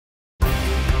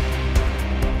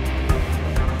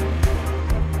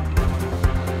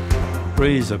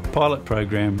BRII is a pilot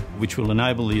program which will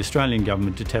enable the Australian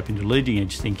Government to tap into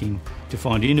leading-edge thinking to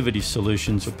find innovative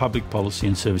solutions for public policy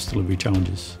and service delivery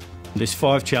challenges. There's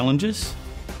 5 challenges: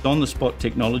 on-the-spot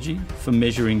technology for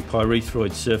measuring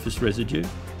pyrethroid surface residue,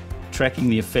 tracking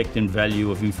the effect and value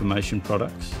of information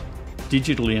products,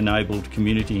 digitally enabled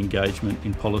community engagement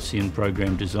in policy and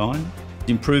program design,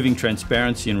 improving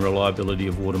transparency and reliability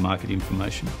of water market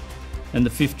information. And the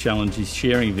 5th challenge is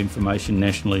sharing of information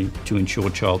nationally to ensure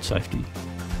child safety.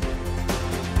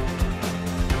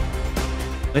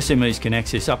 SMEs can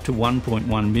access up to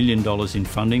 $1.1 million in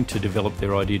funding to develop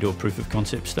their idea to a proof of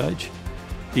concept stage.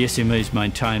 The SMEs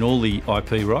maintain all the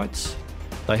IP rights.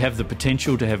 They have the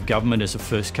potential to have government as a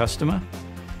first customer,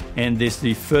 and there's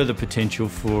the further potential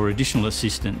for additional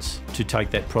assistance to take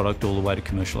that product all the way to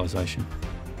commercialisation.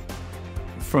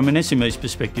 From an SME's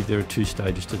perspective, there are 2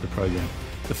 stages to the program.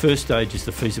 The first stage is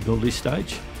the feasibility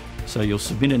stage. So you'll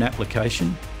submit an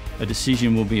application, a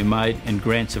decision will be made, and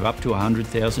grants of up to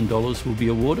 $100,000 will be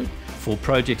awarded for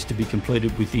projects to be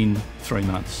completed within 3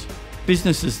 months.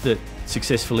 Businesses that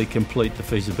successfully complete the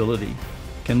feasibility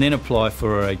can then apply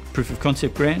for a proof of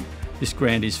concept grant. This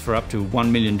grant is for up to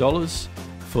 $1 million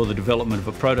for the development of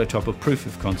a prototype or proof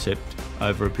of concept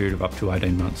over a period of up to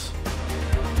 18 months.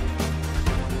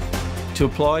 To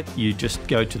apply, you just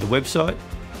go to the website,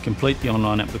 complete the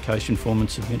online application form and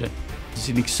submit it. It's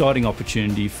an exciting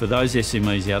opportunity for those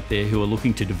SMEs out there who are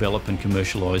looking to develop and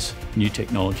commercialise new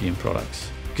technology and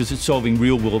products, because it's solving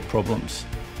real-world problems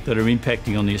that are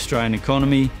impacting on the Australian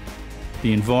economy,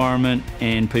 the environment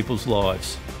and people's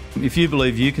lives. If you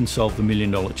believe you can solve the $1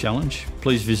 million challenge,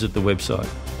 please visit the website.